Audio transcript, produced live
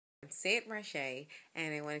Say it, Rah-shay,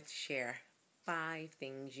 and I wanted to share 5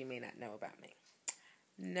 things you may not know about me.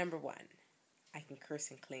 Number 1, I can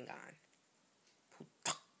curse in Klingon.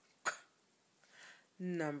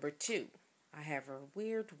 Number 2, I have a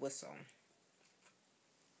weird whistle.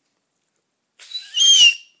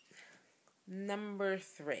 Number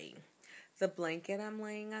 3, the blanket I'm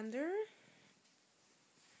laying under.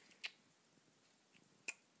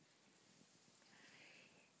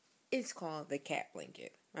 It's called the cat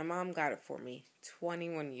blanket. My mom got it for me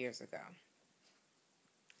 21 years ago.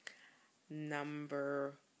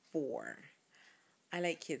 Number 4, I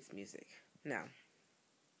like kids' music. No,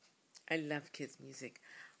 I love kids' music.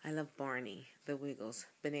 I love Barney, The Wiggles,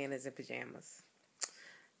 Bananas in Pajamas.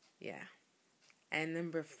 Yeah. And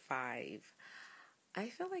number 5, I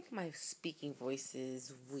feel like my speaking voice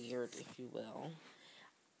is weird, if you will.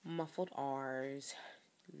 Muffled R's,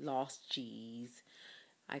 lost G's.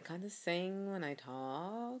 I kind of sing when I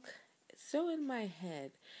talk. So in my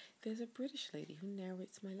head, there's a British lady who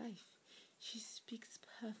narrates my life. She speaks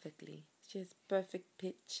perfectly. She has perfect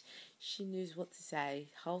pitch. She knows what to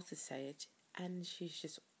say, how to say it, and she's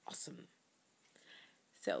just awesome.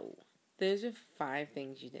 So, those are 5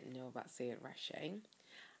 things you didn't know about Say It, Rah-shay.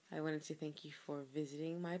 I wanted to thank you for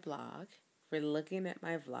visiting my blog, for looking at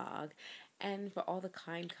my vlog, and for all the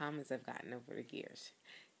kind comments I've gotten over the years.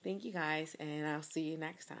 Thank you guys, and I'll see you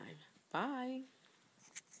next time. Bye!